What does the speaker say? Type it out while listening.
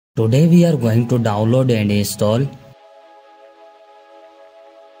Today we are going to download and install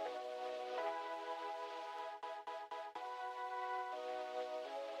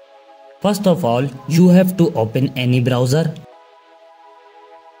First of all, you have to open any browser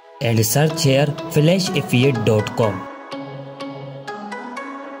and search here flashaffiliate.com.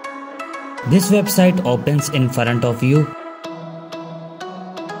 This website opens in front of you.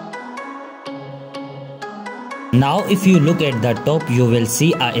 Now if you look at the top, you will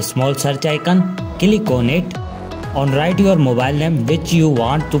see a small search icon. Click on it and write your mobile name which you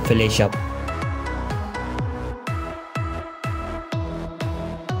want to flash up.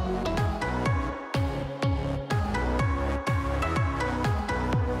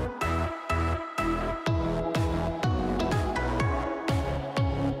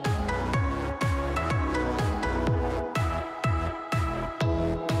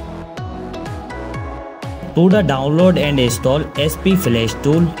 To the download and install SP Flash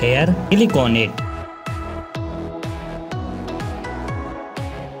tool, here click on it.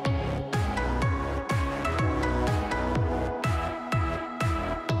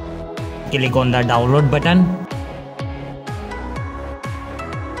 Click on the download button.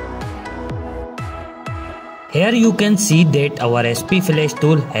 Here you can see that our SP Flash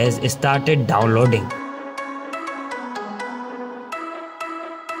tool has started downloading.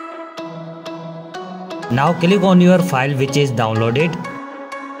 Now click on your file which is downloaded.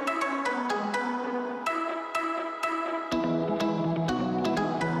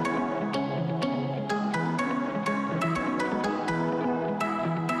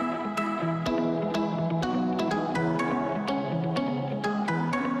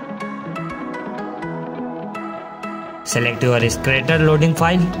 Select your creator loading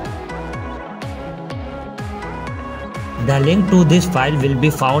file. The link to this file will be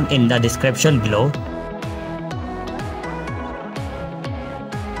found in the description below.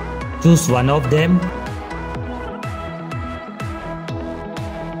 Choose one of them.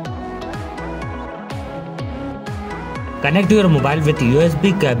 Connect your mobile with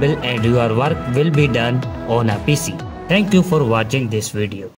USB cable and your work will be done on a PC. Thank you for watching this video.